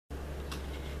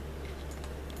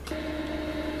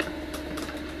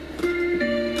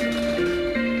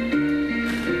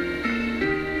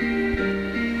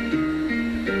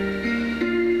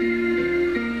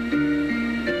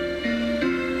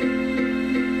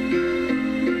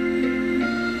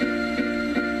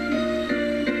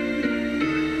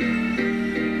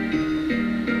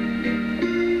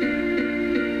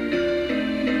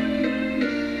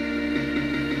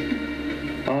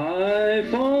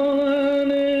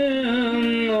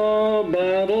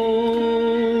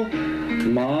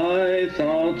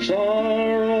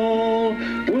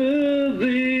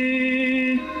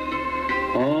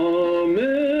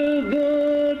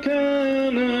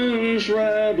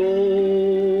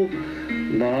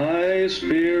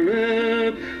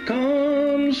spirit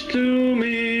comes to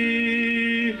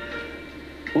me.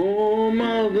 Oh,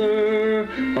 Mother,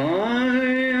 I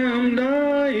am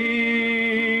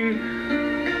dying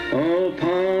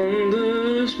upon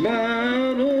this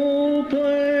battle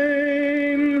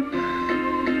plain.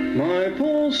 My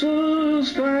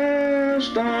pulses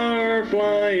fast are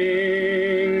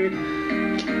flying.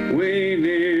 We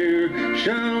near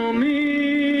shall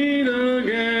meet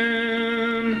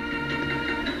again.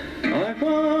 I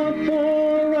fought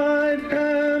for right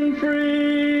and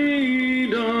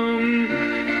freedom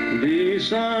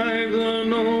beside the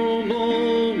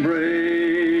noble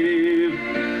brave,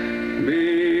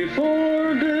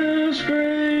 before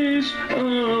disgrace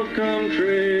of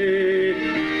country.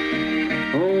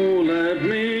 Oh, let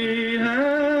me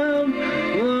have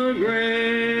the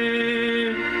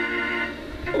grave.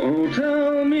 Oh,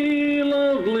 tell me,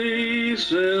 lovely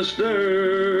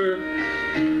sister,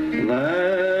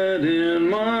 that in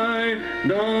my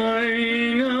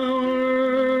dying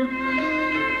hour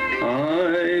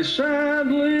I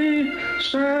sadly,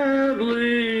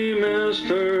 sadly missed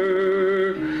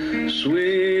her.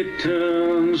 Sweet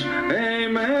tunes, a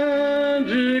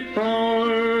magic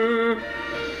power.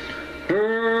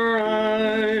 Her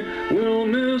I will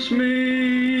miss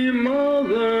me,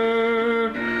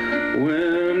 Mother,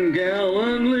 when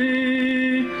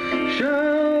gallantly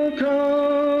shall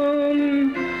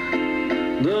come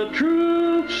the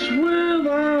troops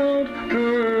without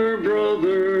her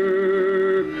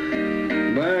brother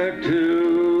back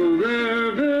to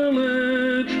their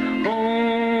village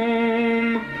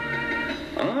home.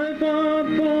 I fought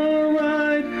for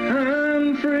right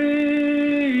and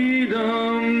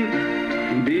freedom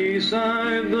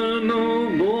beside the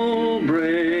noble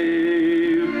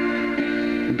brave,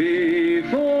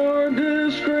 before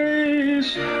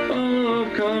disgrace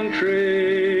of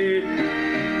country.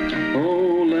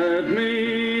 Oh, let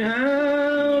me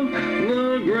have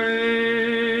the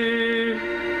grave.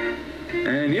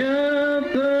 And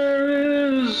yet there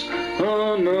is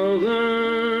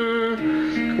another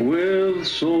with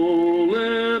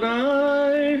soul-lit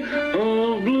eye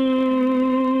of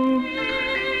blue.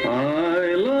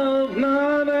 I love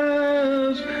not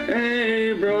as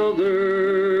a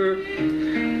brother,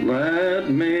 that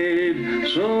maid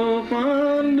so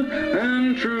fond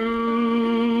and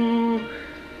true.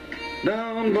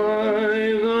 Down by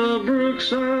the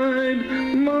brookside,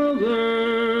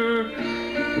 Mother,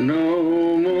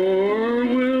 no more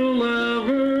will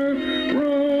ever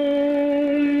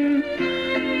roam.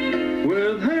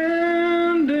 With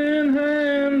hand in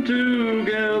hand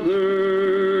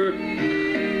together,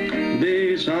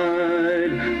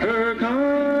 beside her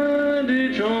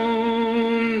cottage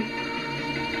home.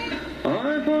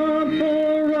 I fought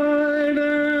for right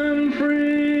and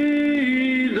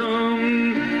freedom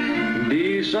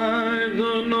beside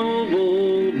the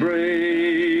noble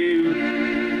brave,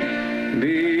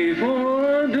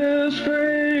 before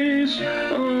disgrace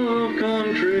of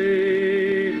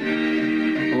country.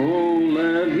 Oh,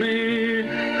 let me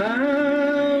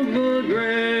have the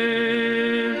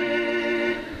grave.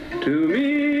 To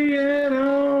me at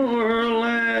our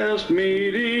last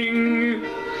meeting,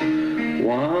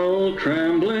 while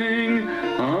trembling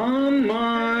on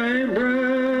my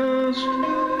breast,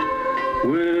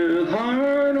 with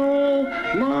heart